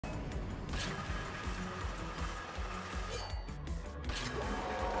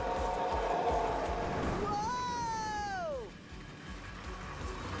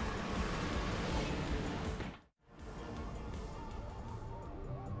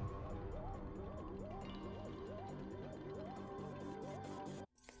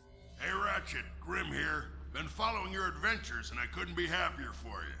Ratchet, Grim here. Been following your adventures and I couldn't be happier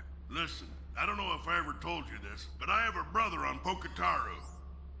for you. Listen, I don't know if I ever told you this, but I have a brother on Pokitaru.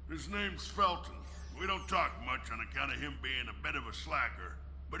 His name's Felton. We don't talk much on account of him being a bit of a slacker,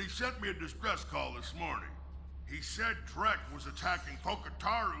 but he sent me a distress call this morning. He said Drek was attacking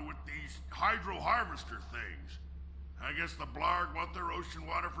Pokitaru with these hydro harvester things. I guess the Blarg want their ocean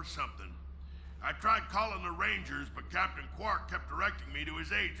water for something. I tried calling the Rangers, but Captain Quark kept directing me to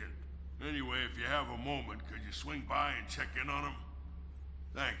his agent. Anyway, if you have a moment, could you swing by and check in on him?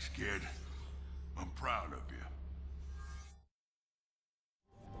 Thanks, kid. I'm proud of you.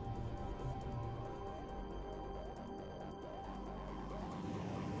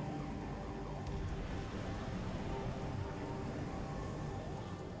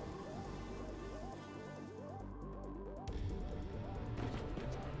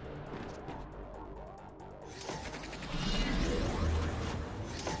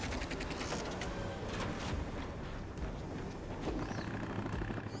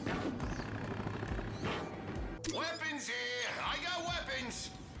 Weapons here! I got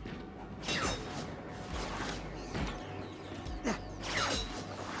weapons!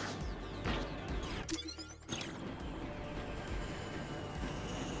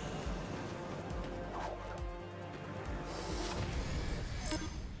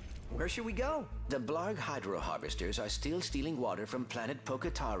 Where should we go? The Blarg hydro harvesters are still stealing water from planet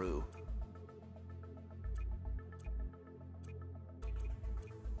Pokitaru.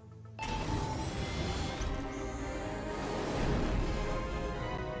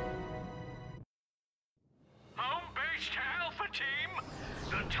 Home base to Alpha Team.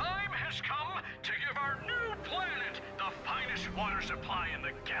 The time has come to give our new planet the finest water supply in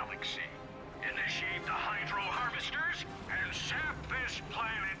the galaxy. Initiate the hydro harvesters and sap this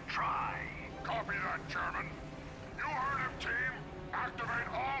planet dry. Copy that, Chairman. You heard him, team. Activate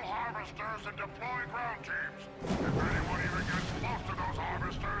all harvesters and deploy ground teams. If anyone even gets close to those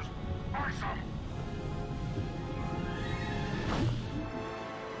harvesters, ice them!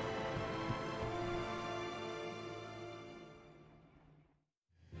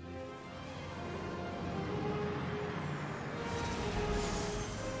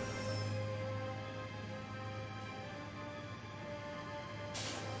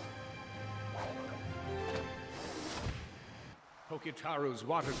 Pokitaru's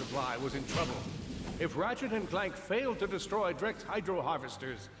water supply was in trouble. If Ratchet and Clank failed to destroy Drek's hydro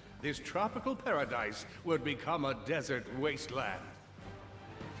harvesters, this tropical paradise would become a desert wasteland.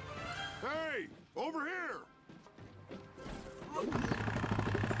 Hey! Over here!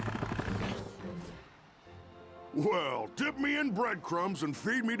 Well, dip me in breadcrumbs and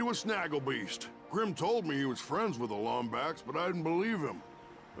feed me to a snagglebeast. Grim told me he was friends with the Lombacks, but I didn't believe him.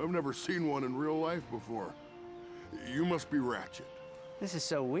 I've never seen one in real life before. You must be Ratchet. This is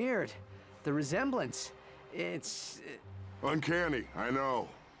so weird. The resemblance. It's... Uncanny, I know.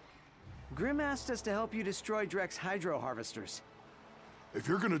 Grim asked us to help you destroy Drek's hydro harvesters. If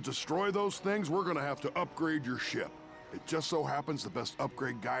you're gonna destroy those things, we're gonna have to upgrade your ship. It just so happens the best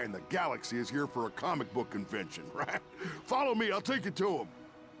upgrade guy in the galaxy is here for a comic book convention, right? Follow me, I'll take you to him.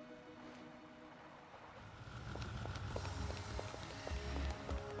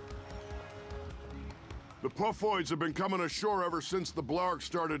 The Puffoids have been coming ashore ever since the Blarg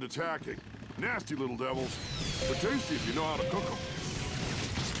started attacking. Nasty little devils, but tasty if you know how to cook them.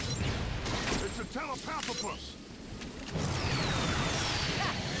 It's a telepathopus.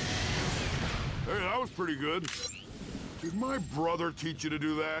 Hey, that was pretty good. Did my brother teach you to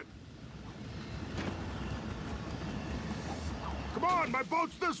do that? Come on, my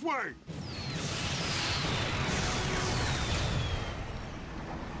boat's this way!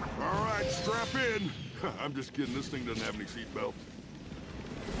 All right, strap in. I'm just kidding, this thing doesn't have any seatbelts.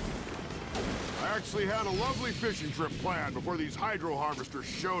 I actually had a lovely fishing trip planned before these hydro harvesters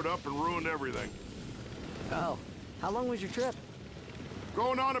showed up and ruined everything. Oh, how long was your trip?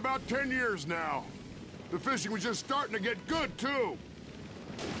 Going on about 10 years now. The fishing was just starting to get good, too.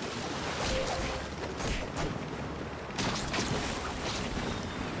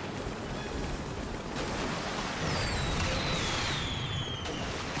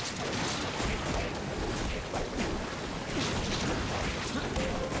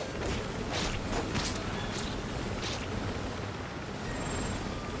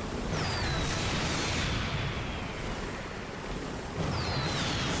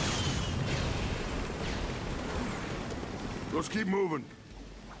 Let's keep moving.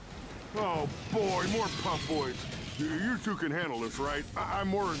 Oh, boy, more Puffoids. You two can handle this, right? I'm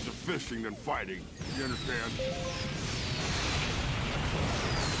more into fishing than fighting. You understand?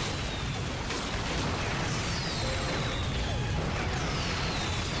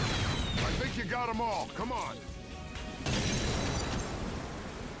 you got them all. Come on.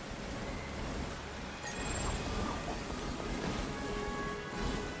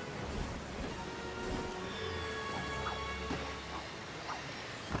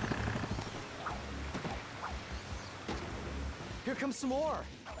 Here comes some more.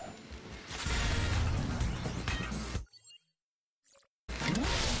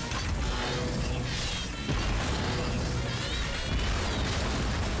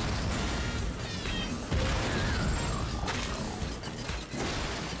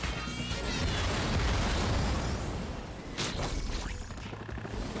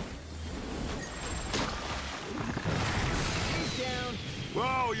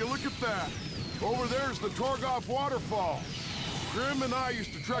 Whoa, you look at that. Over there's the Torgoff waterfall. Grim and I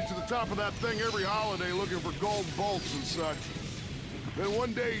used to trek to the top of that thing every holiday looking for gold bolts and such. Then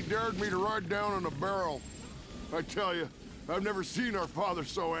one day he dared me to ride down in a barrel. I tell you, I've never seen our father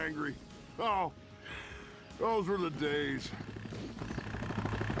so angry. Oh, those were the days.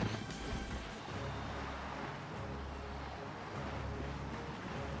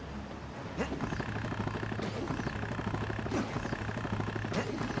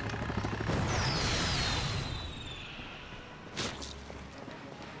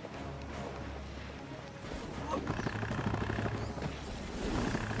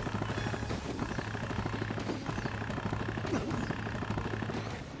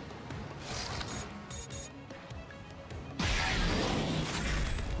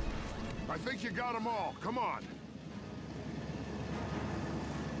 I think you got them all. Come on.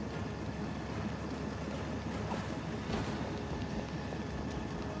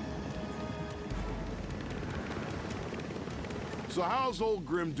 So how's old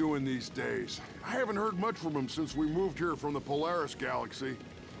Grim doing these days? I haven't heard much from him since we moved here from the Polaris galaxy.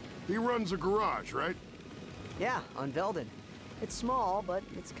 He runs a garage, right? Yeah, on Velden. It's small, but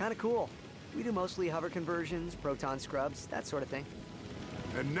it's kind of cool. We do mostly hover conversions, proton scrubs, that sort of thing.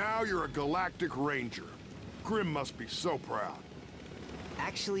 And now you're a galactic ranger. Grim must be so proud.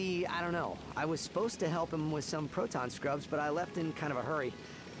 Actually, I don't know. I was supposed to help him with some proton scrubs, but I left in kind of a hurry.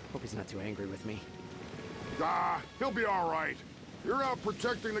 Hope he's not too angry with me. Ah, he'll be all right. You're out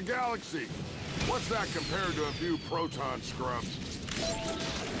protecting the galaxy. What's that compared to a few proton scrubs?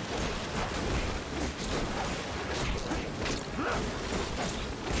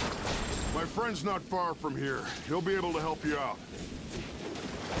 My friend's not far from here. He'll be able to help you out.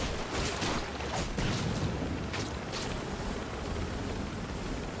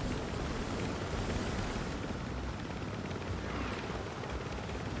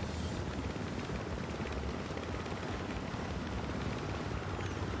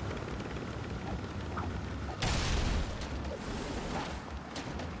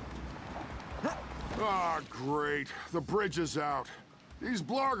 Ah, great. The bridge is out. These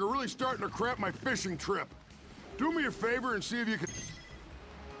blarg are really starting to cramp my fishing trip. Do me a favor and see if you can...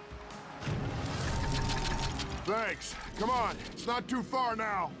 Thanks. Come on, it's not too far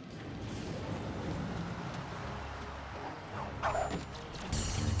now.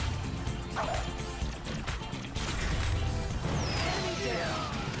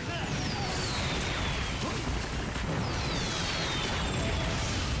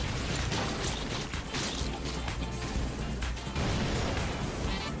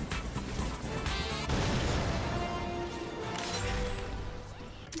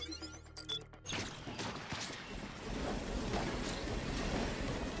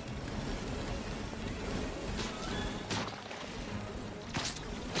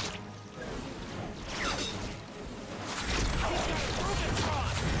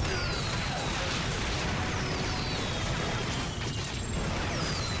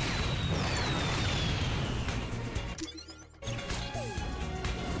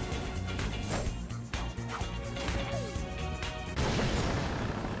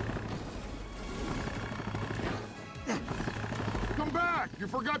 You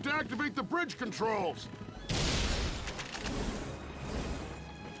forgot to activate the bridge controls!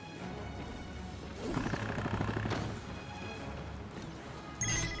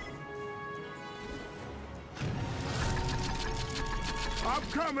 I'm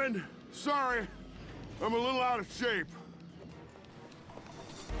coming! Sorry, I'm a little out of shape.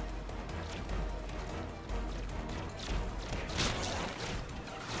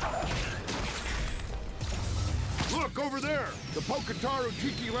 Look, over there! The Pokitaru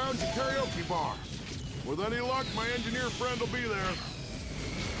Tiki Lounge and Karaoke Bar. With any luck, my engineer friend will be there.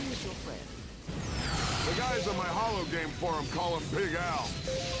 Who is your friend? The guys on my holo game forum call him Big Al.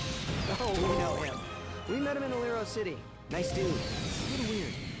 Oh, we know him. We met him in Alero City. Nice dude. A little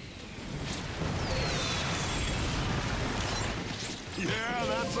weird. Yeah,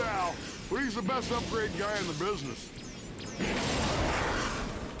 that's Al. Well, he's the best upgrade guy in the business.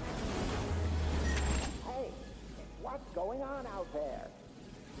 Hey, what's going on out there?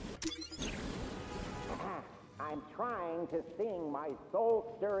 I'm trying to sing my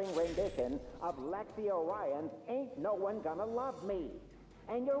soul-stirring rendition of Lexi Orion's Ain't No One Gonna Love Me.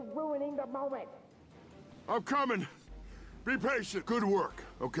 And you're ruining the moment. I'm coming. Be patient. Good work.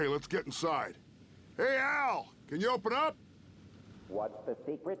 Okay, let's get inside. Hey, Al, can you open up? What's the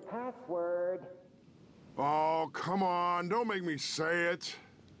secret password? Oh, come on. Don't make me say it.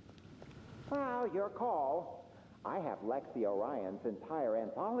 Well, your call. I have Lexi Orion's entire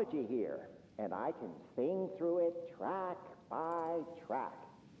anthology here, and I can sing through it track by track.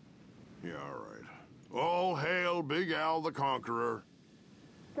 Yeah, all right. All hail Big Al the Conqueror.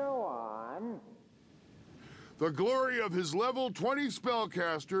 Go on. The glory of his level 20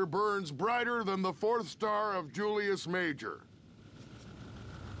 spellcaster burns brighter than the 4th star of Julius Major.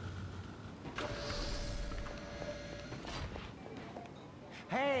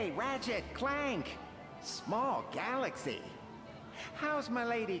 Hey, Ratchet, Clank! Small galaxy. How's my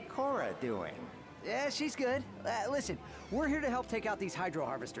lady Cora doing? Yeah, she's good. Listen, we're here to help take out these hydro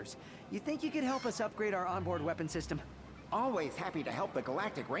harvesters. You think you could help us upgrade our onboard weapon system? Always happy to help the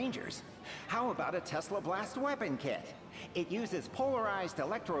Galactic Rangers. How about a Tesla Blast weapon kit? It uses polarized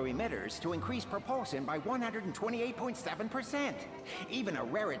electro-emitters to increase propulsion by 128.7%. Even a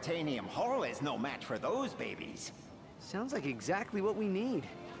raritanium hull is no match for those babies. Sounds like exactly what we need.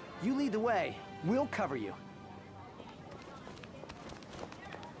 You lead the way. We'll cover you.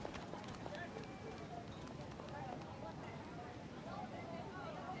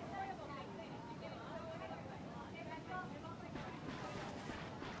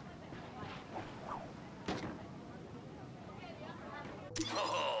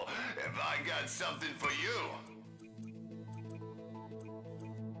 Oh, have I got something for you?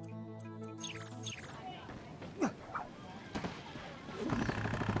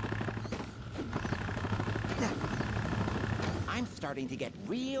 I'm starting to get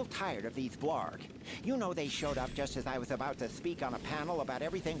real tired of these Blarg. You know they showed up just as I was about to speak on a panel about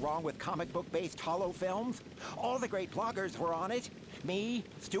everything wrong with comic book-based holo films. All the great bloggers were on it. Me,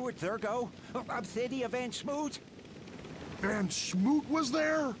 Stuart Zergo, Obsidia Van Schmoot. Van Schmoot was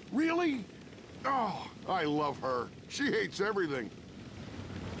there? Really? Oh, I love her. She hates everything.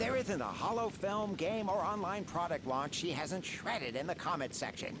 There isn't a holo film, game, or online product launch she hasn't shredded in the comment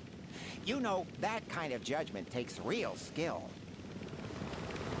section. You know, that kind of judgment takes real skill.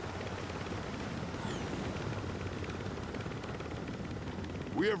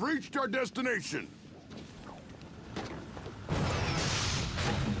 We have reached our destination.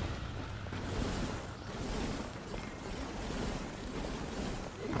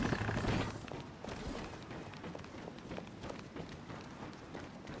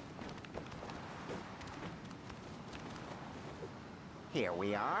 Here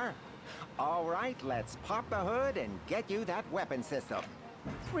we are. All right, let's pop the hood and get you that weapon system.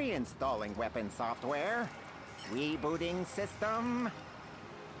 Reinstalling weapon software. Rebooting system.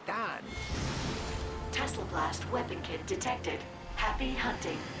 Done. Tesla Blast weapon kit detected. Happy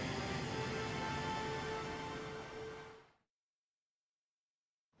hunting.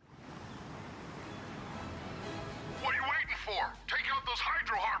 What are you waiting for? Take out those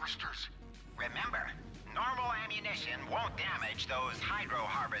hydro harvesters. Remember, normal ammunition won't damage those hydro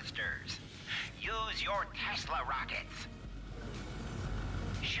harvesters. Use your Tesla rockets.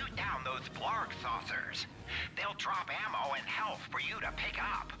 Shoot down those Blarg saucers. They'll drop ammo and health for you to pick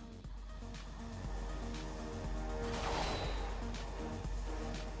up.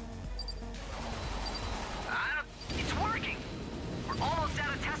 It's working! We're almost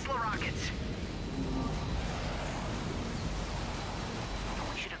out of Tesla rockets.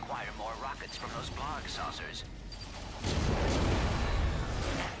 We should acquire more rockets from those Blarg saucers.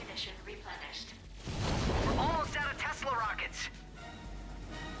 Ammunition replenished. We're almost out of Tesla rockets.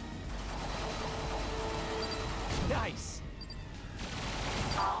 Nice!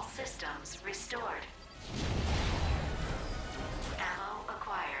 All systems restored. Ammo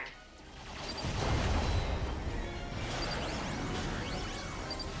acquired.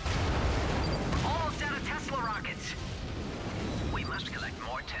 Almost out of Tesla rockets. We must collect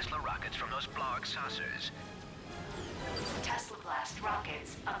more Tesla rockets from those Blarg saucers. Tesla Blast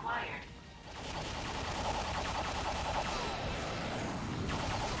rockets acquired.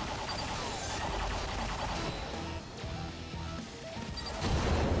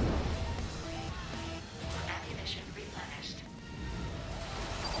 Ammunition replenished.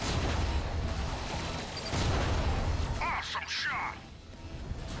 Awesome shot!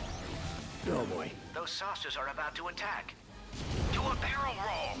 Oh boy. Those saucers are about to attack. Join a barrel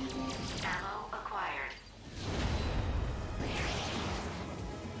roll. Ammo acquired.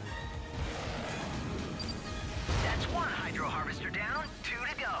 That's one hydro harvester down, 2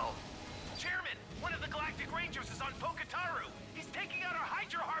 to go. Chairman, one of the Galactic Rangers is on Pokitaru. He's taking out our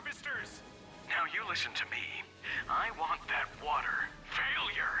hydro harvesters. Now you listen to me. I want that water.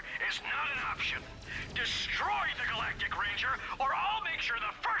 Failure is not an option. Destroy the Galactic Ranger, or I'll make sure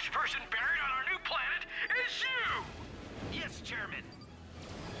the first person buried on our new planet is you! Yes, Chairman.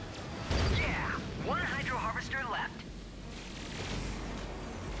 Yeah, one hydro harvester left.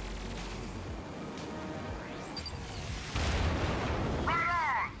 Right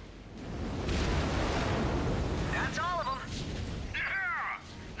on! That's all of them. Yeah!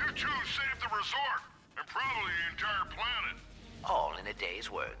 You two saved the resort, and probably the entire planet. All in a day's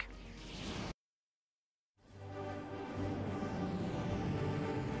work.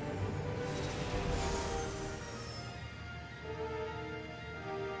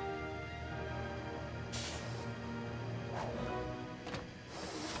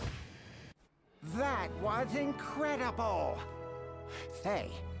 That was incredible! Say,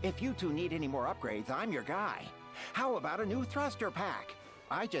 if you two need any more upgrades, I'm your guy. How about a new thruster pack?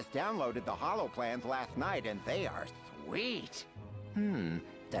 I just downloaded the holo plans last night and they are sweet.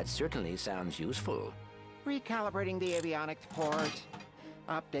 That certainly sounds useful. Recalibrating the avionics port,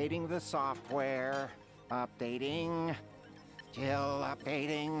 updating the software, updating, still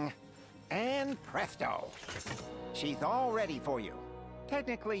updating, and presto! She's all ready for you.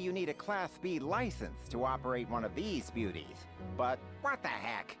 Technically, you need a Class B license to operate one of these beauties. But what the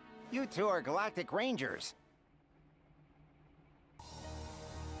heck? You two are Galactic Rangers.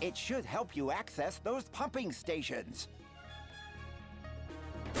 It should help you access those pumping stations.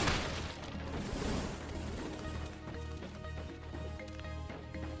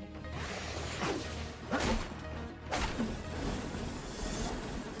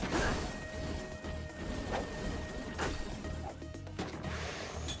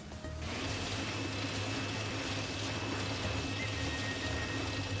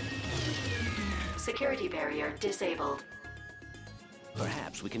 Security barrier disabled.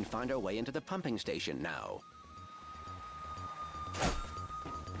 Perhaps we can find our way into the pumping station now.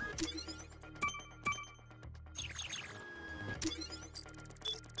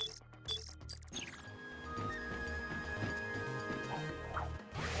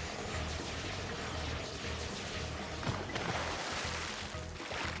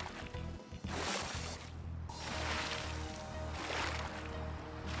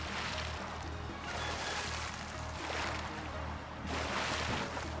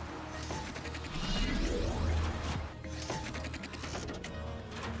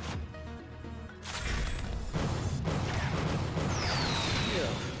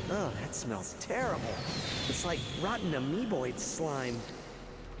 Oh, that smells terrible. It's like rotten amoeboid slime.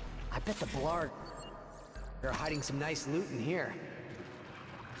 I bet the Blarg are hiding some nice loot in here.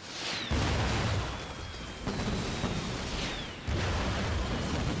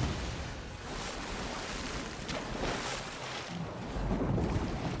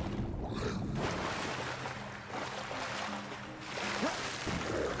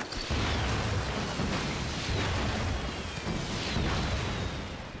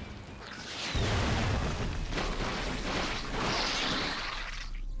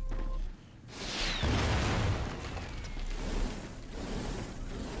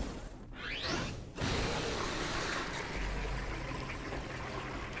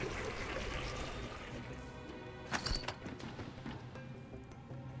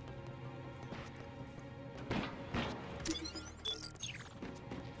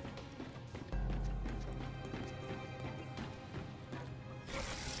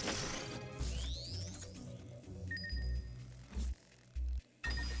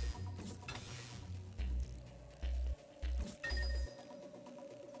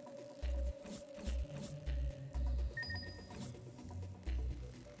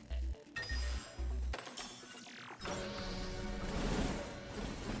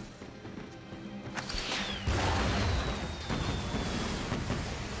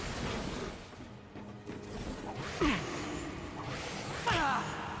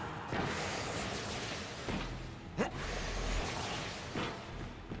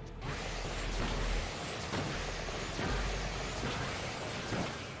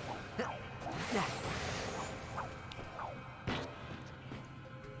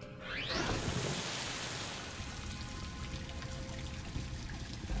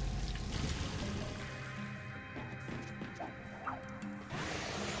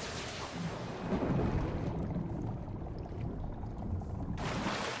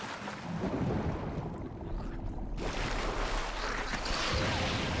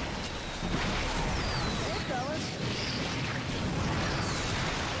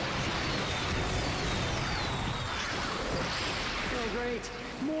 Great.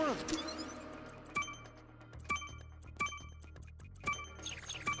 More of...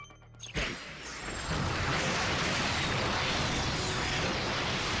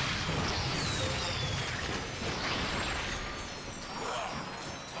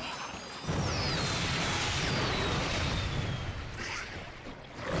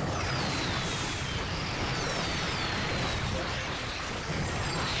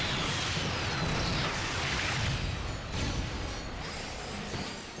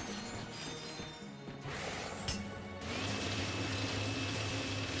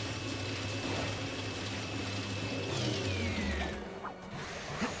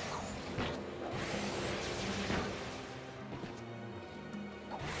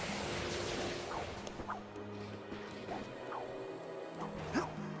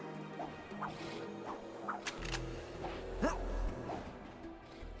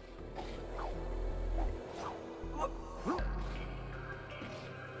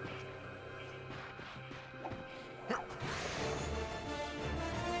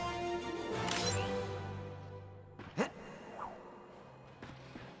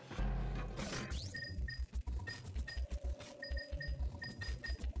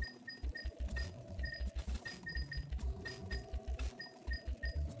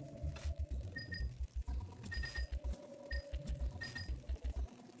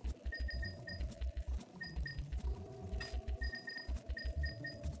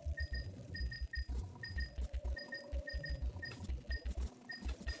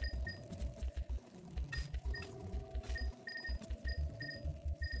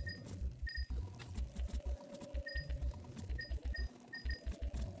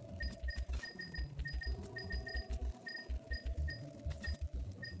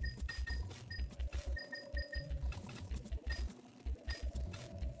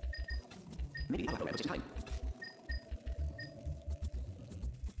 Maybe I'll have to wrap up time.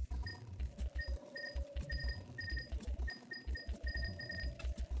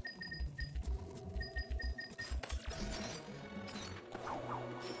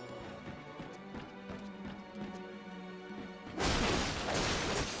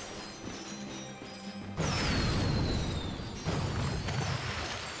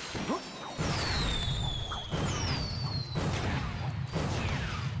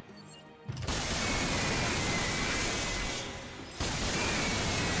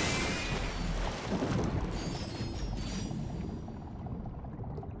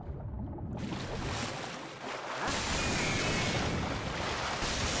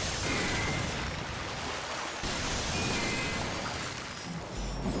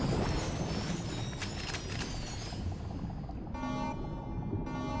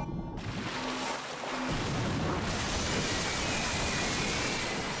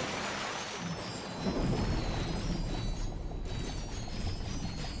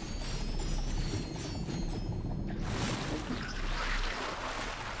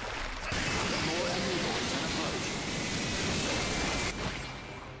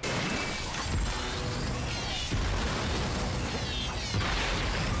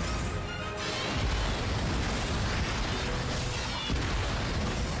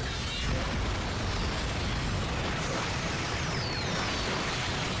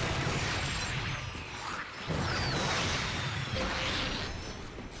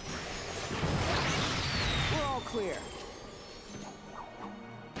 Clear.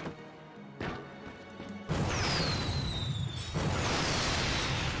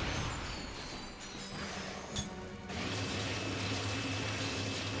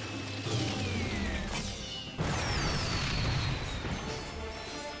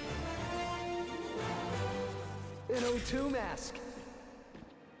 An O2 mask.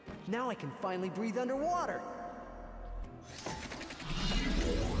 Now I can finally breathe underwater.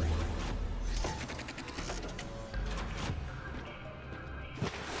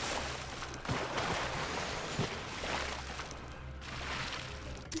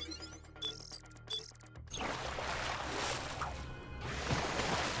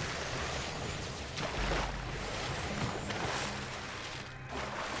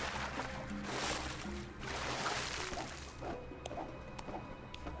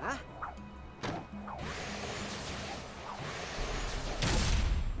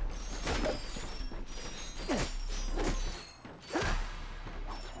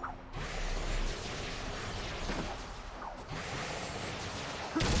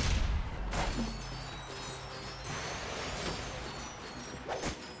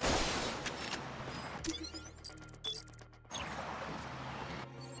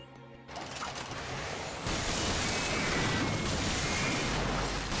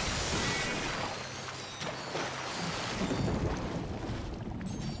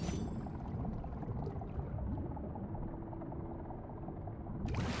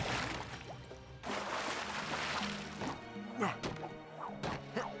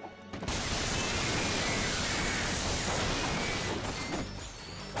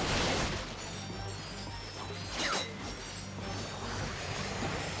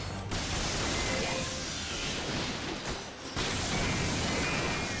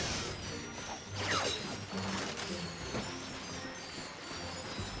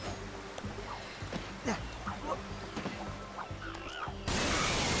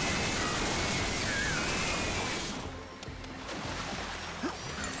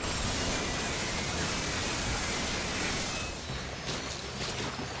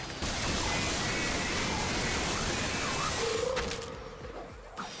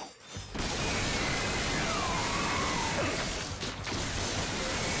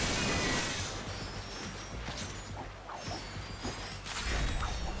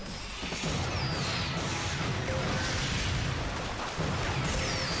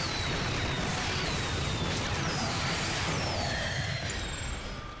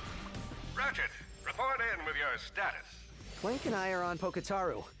 your status? Clank and I are on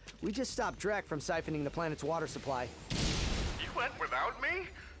Pokitaru. We just stopped Drek from siphoning the planet's water supply. You went without me?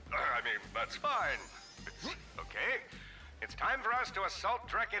 I mean, that's fine. It's okay. It's time for us to assault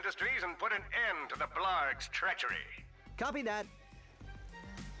Drek Industries and put an end to the Blarg's treachery. Copy that.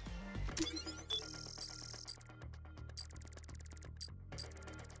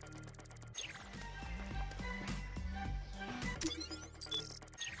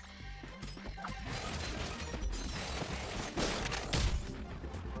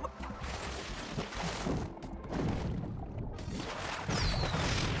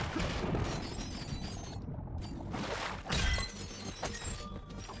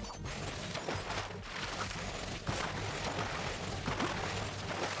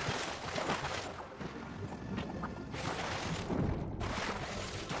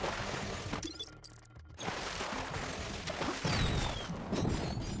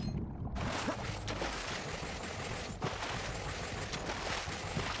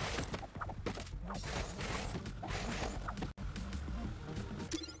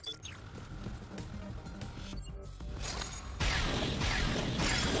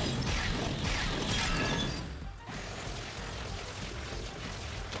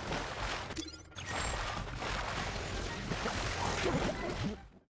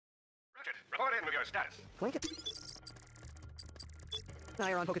 Ratchet, report in with your status. Clank and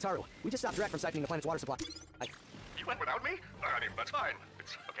I are on Pokitaru. We just stopped Drek from siphoning the planet's water supply. You went without me? I mean, that's fine.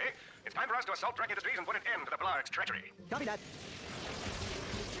 It's okay. It's time for us to assault Drek Industries and put an end to the Blarg's treachery. Copy that.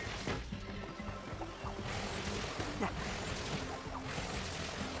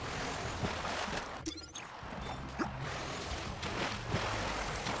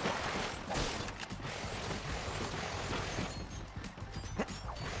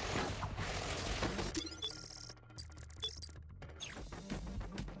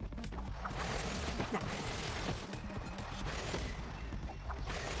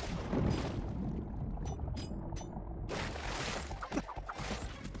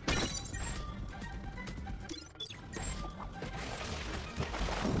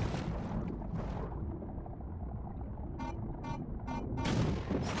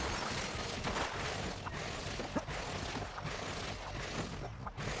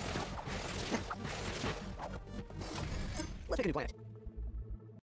 Let's pick a new planet.